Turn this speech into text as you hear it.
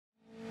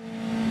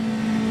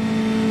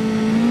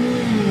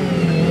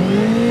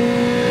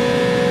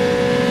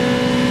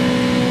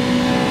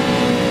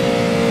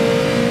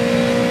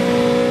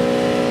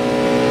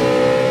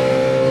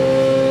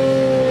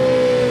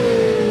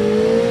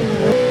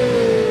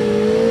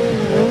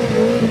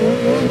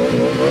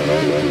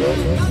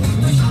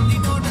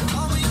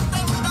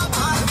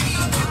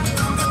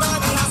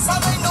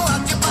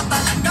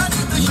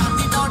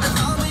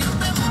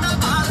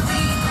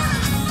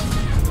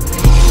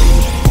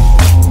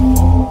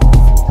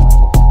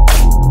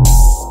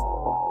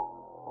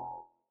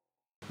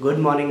Good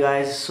morning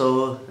guys. So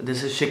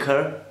this is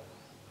Shikhar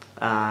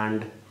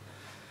and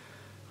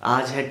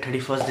आज है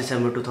 31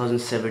 दिसंबर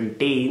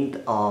 2017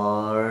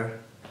 और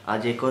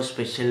आज एक और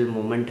स्पेशल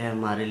मोमेंट है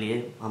हमारे लिए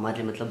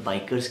मतलब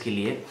बाइकर्स के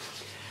लिए।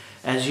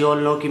 एज यू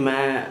ऑल नो कि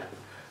मैं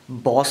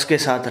बॉस के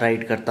साथ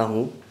राइड करता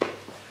हूँ,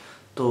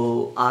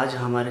 तो आज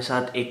हमारे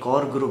साथ एक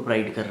और ग्रुप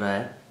राइड कर रहा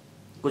है।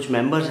 कुछ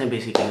मेंबर्स हैं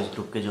बेसिकली उस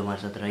ग्रुप के जो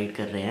हमारे साथ राइड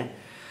कर रहे हैं।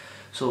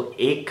 सो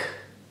एक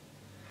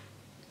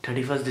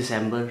 31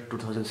 दिसंबर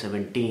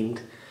 2017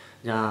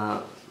 जहाँ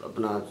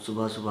अपना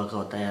सुबह सुबह का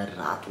होता है यार,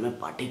 रात में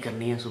पार्टी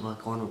करनी है, सुबह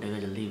कौन उठेगा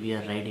जल्दी। We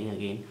are riding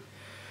again.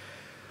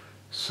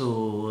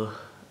 सो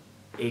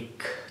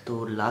एक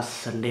तो लास्ट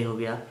संडे हो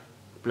गया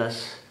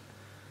प्लस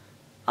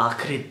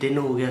आखिरी दिन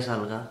हो गया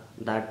साल का।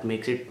 That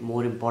makes it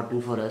more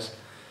important for us.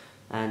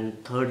 And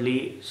thirdly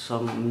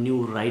some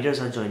new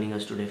Riders are joining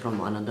us today from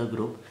another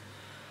group.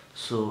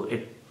 So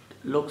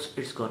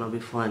it's gonna be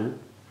fun.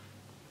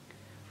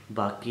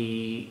 बाकी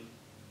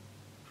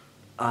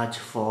आज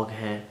फॉग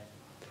है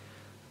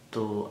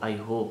तो आई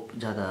होप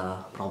ज़्यादा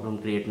प्रॉब्लम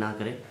क्रिएट ना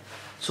करे।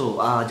 सो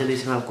जल्दी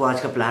से मैं आपको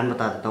आज का प्लान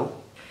बता देता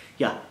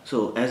हूँ।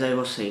 So as I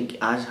was saying कि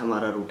आज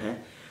हमारा रूट है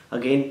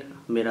अगेन,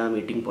 मेरा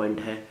मीटिंग पॉइंट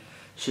है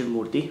शिव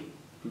मूर्ति।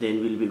 Then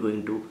will be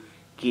going to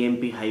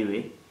KMP highway,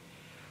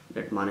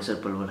 that Manesar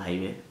Palwal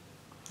highway.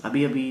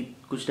 अभी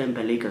कुछ टाइम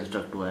पहले ही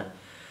कंस्ट्रक्ट हुआ है।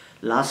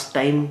 लास्ट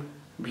टाइम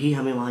भी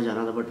हमें वहाँ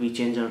जाना था but we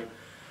change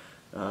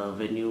our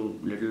venue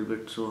little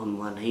bit, सो हम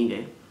वहाँ नहीं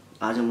गए।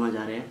 आज हम वहाँ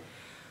जा रहे हैं।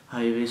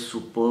 Highway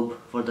superb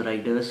for the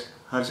Riders.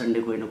 Her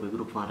Sunday कोई ना कोई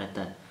ग्रुप वहाँ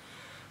रहता है,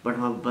 बट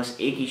वहाँ बस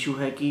एक इशू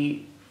है कि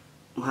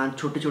वहाँ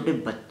छोटे छोटे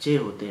बच्चे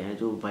होते हैं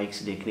जो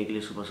बाइक्स देखने के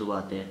लिए सुबह सुबह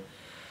आते हैं।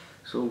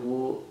 सो वो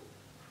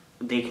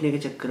देखने के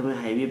चक्कर में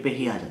हाईवे पे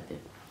ही आ जाते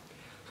हैं।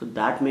 So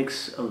that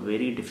makes a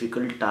very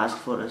difficult task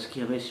for us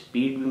कि हमें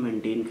स्पीड भी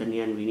मेंटेन करनी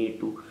है and we need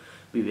to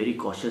be very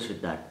cautious with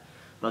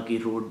that. बाकी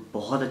रोड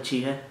बहुत अच्छी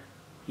है।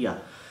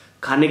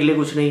 खाने के लिए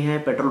कुछ नहीं है,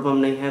 पेट्रोल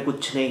पम्प नहीं है,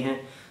 कुछ नहीं है,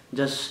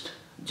 जस्ट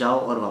जाओ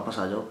और वापस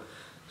आ जाओ।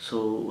 सो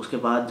उसके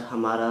बाद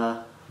हमारा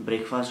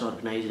ब्रेकफास्ट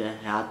ऑर्गेनाइज है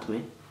हाथ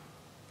में।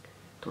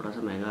 थोड़ा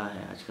सा महंगा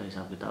है आज का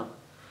हिसाब किताब।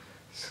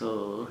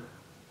 सो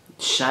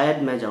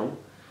शायद मैं जाऊँ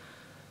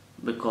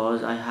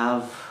because I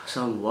have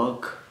some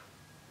work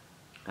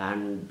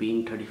and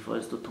being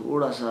 31 तो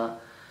थोड़ा सा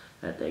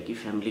रहता है कि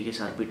फैमिली के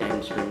साथ भी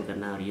टाइम स्पेंड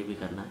करना है और ये भी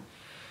करना है,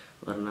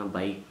 वरना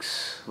बाइक्स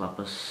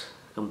वापस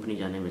कंपनी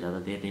जाने में ज़्यादा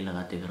देर नहीं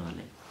लगाते घर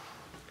वाले।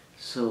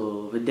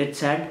 सो विद दैट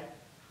सैड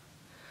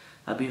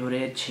अभी हो रहे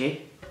हैं 6।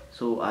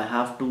 सो I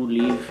have to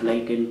leave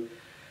like in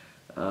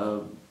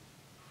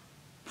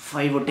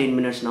 5 or 10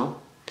 minutes now.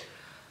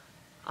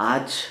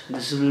 आज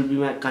this will be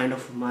my kind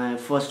of my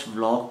first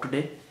vlog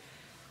today.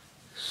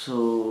 सो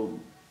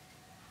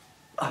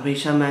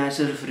हमेशा मैं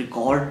सिर्फ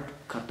रिकॉर्ड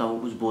करता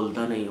हूँ, कुछ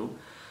बोलता नहीं हूँ।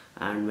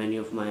 And many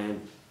of my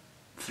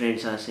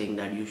friends are saying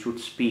that you should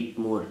speak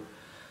more.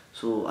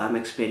 So I am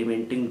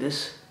experimenting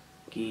this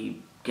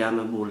कि क्या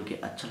मैं बोल के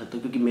अच्छा लगता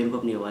है, क्योंकि मेरे को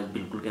अपनी आवाज़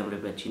बिल्कुल कैमरे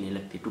पे अच्छी नहीं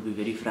लगती, टू बी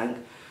वेरी फ्रैंक।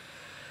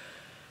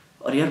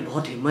 और यार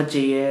बहुत हिम्मत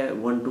चाहिए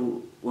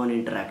 1-to-1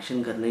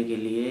 इंटरेक्शन करने के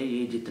लिए।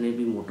 ये जितने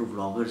भी मोटो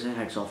व्लॉगर्स हैं,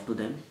 hats off to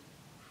them.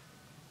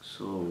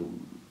 So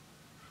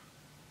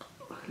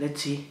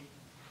let's see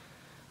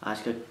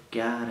आज का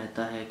क्या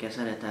रहता है,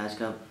 कैसा रहता है, आज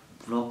का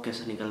व्लॉग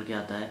कैसा निकल के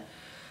आता है।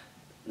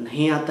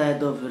 नहीं आता है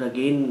तो फिर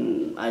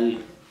अगेन आई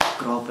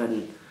क्रॉप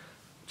एंड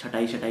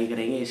छटाई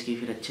करेंगे इसकी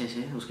फिर अच्छे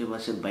से। उसके बाद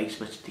से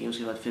बाइक्स बचती हैं,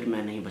 उसके बाद फिर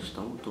मैं नहीं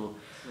बचता हूँ। तो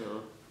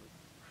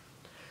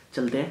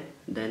चलते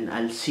हैं। Then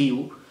I will see you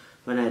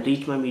when I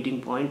reach my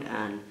meeting point.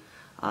 And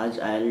आज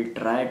I will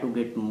try to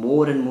get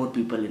more and more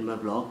people in my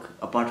blog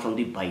apart from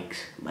the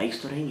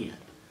bikes तो रहेंगी यार,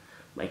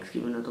 बाइक्स के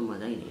बिना तो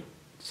मज़ा ही नहीं है।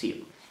 सी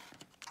यू।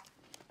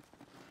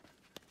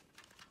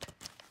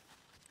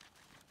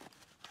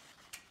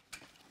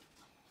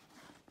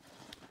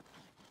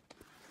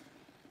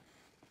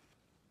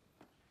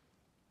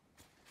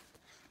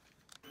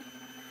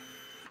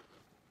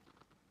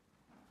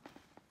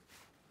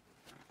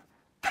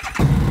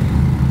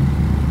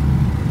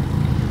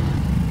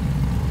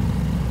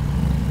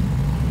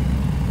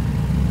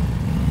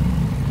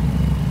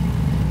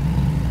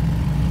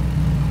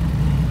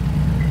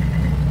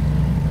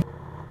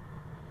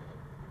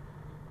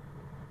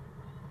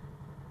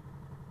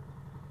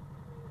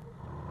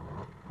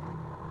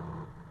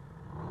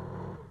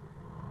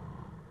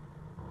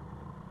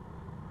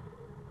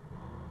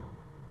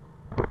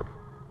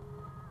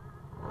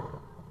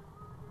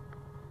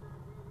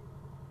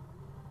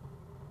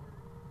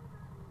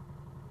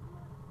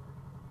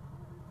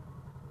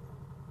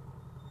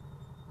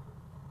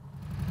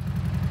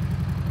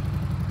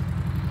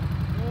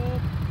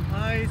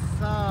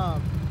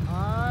 साहब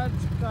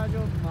आज का जो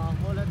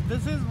माहौल है,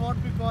 this is what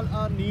we call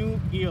a new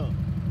year.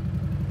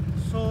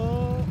 सो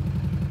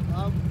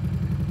अब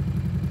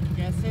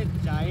कैसे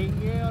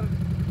जाएंगे और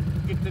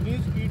कितनी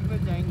स्पीड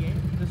में जाएंगे,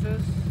 this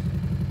is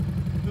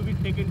to be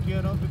taken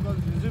care of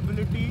because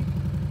visibility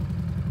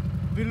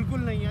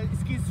बिल्कुल नहीं है।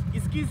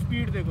 इसकी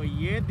स्पीड देखो,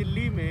 ये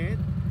दिल्ली में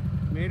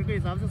मेरे के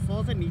हिसाब से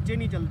 100 से नीचे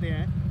नहीं चलते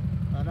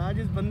हैं और आज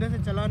इस बंदे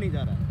से चला नहीं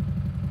जा रहा है।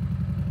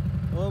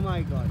 Oh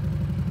my God,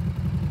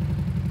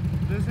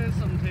 this is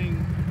something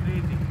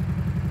crazy.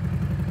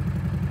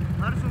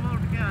 हर सुबह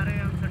उठ के आ रहे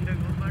हैं हम संडे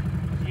को, बट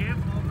ये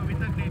फॉग अभी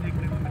तक नहीं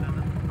देखने को मिला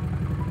था.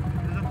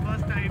 This is the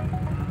first time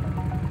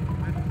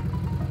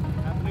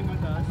happening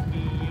with us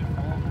कि ये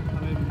फॉग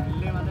हमें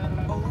मिलने वाला है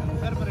और हमें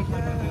भयंकर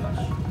परेशान करेगा.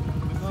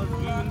 Because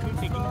we will be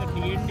taking the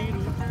DND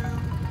route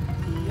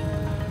to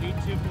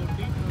reach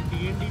 40. तो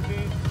DND पे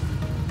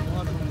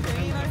बहुत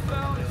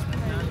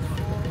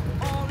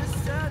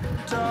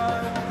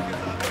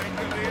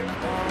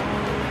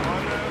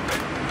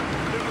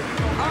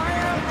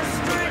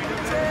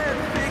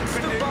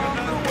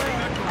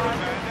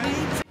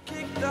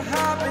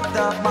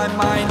that my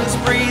mind is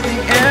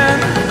breathing in.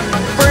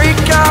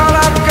 Break out,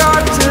 I've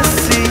got to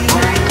see.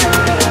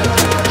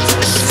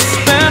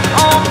 Spent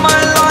all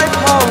my life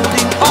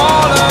holding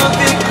all of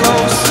it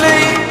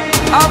closely.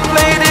 I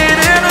played it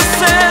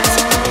innocent,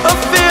 a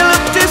feel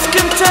of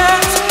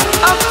discontent.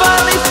 I'm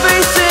finally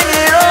facing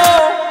it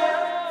all,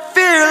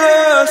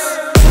 fearless.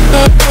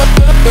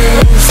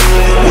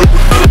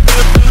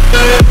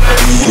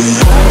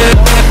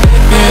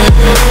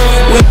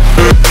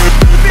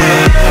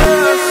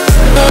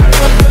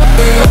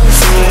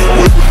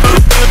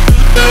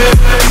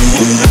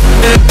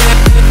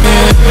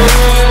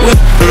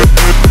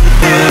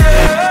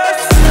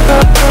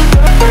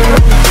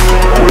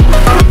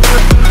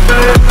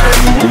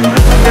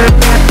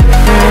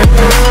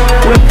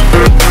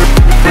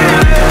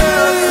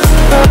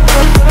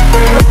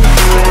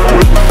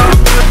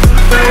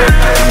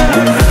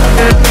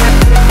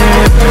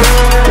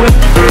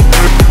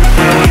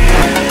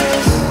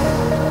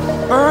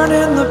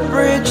 Burning the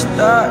bridge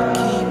that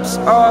keeps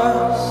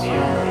us.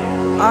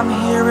 I'm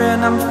here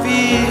and I'm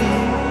feeling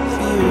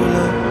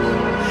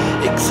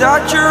fearless.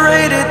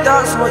 Exaggerated,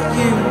 that's what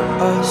you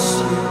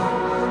assume.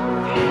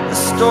 The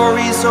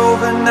story's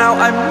over now,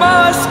 I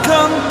must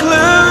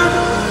conclude.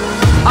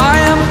 I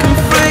am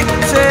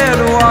conflicted,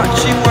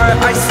 watching where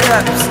I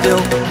step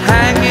still,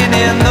 hanging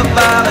in the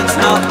balance.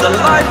 Not the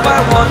life I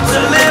want to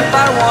live,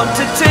 I want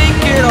to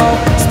take it all.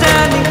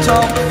 Standing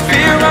tall,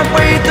 fear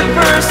outweighed the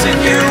person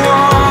you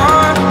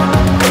are.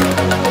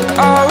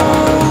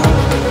 Oh,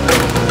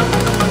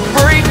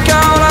 break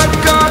out, I've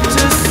got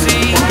to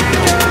see.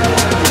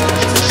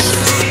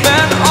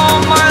 Spent all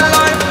my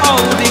life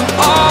holding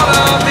all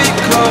of it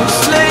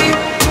closely.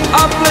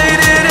 I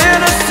played it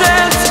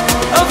innocent,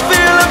 a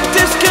feel of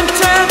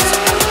discontent.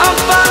 I'm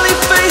finally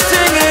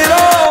facing it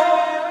all,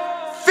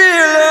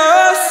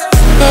 fearless.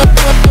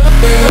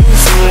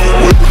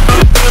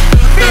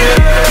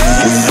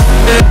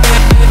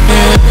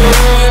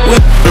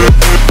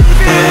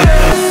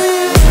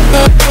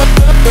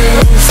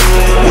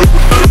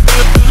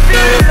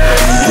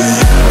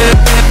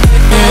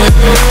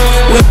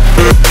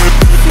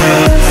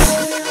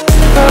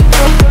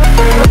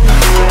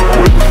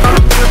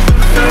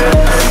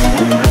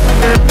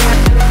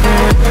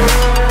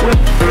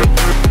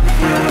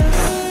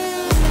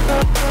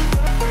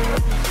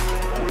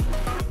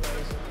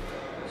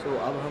 सो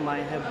अब हम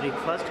आए हैं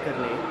breakfast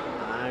करने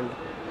and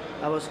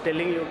I was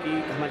telling you कि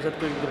हमारे साथ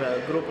कोई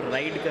group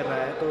ride कर रहा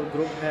है. तो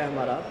ग्रुप है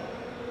हमारा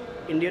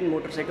Indian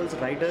motorcycles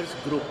Riders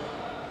group.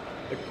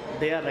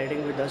 They are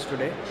riding with us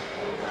today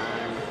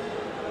and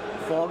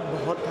fog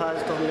बहुत था आज,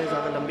 तो हमने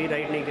ज़्यादा लंबी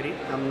राइड नहीं करी.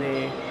 हमने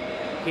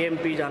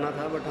KMP जाना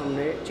था बट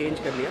हमने चेंज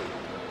कर लिया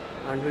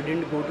and we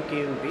didn't go to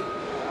KMP.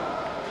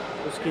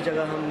 उसकी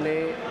जगह हमने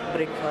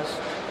ब्रेकफास्ट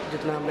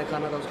जितना हमने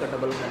खाना था उसका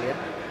डबल खा लिया.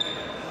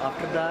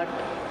 After that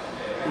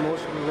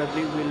most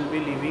probably will be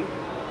living.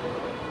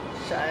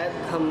 शायद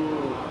हम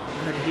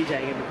घर ही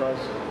जाएंगे बिकॉज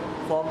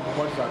फॉग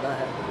बहुत ज़्यादा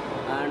है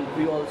and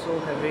we also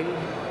having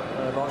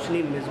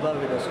Roshni Misbah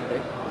with us today.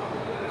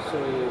 सो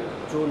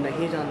जो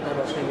नहीं जानता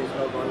रोशनी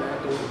मिसबा कौन है,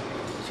 तो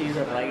she is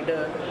a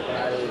rider.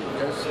 I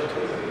just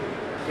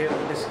give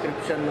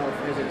description of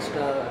his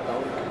Insta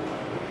account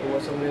over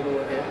somewhere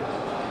over here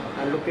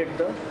and look at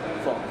the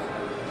fog.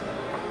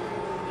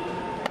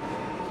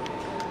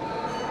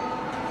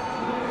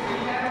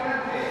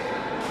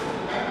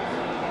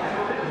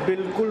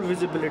 बिल्कुल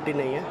विजिबिलिटी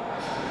नहीं है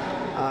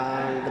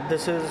and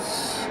this is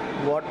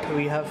what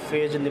we have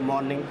faced in the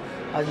morning.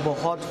 आज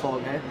बहुत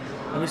fog है.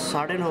 अभी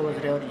 9:30 बज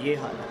रहे हैं और ये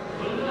हाल है.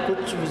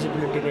 कुछ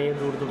विजिबिलिटी नहीं है,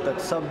 दूर दूर तक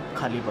सब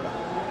खाली पड़ा.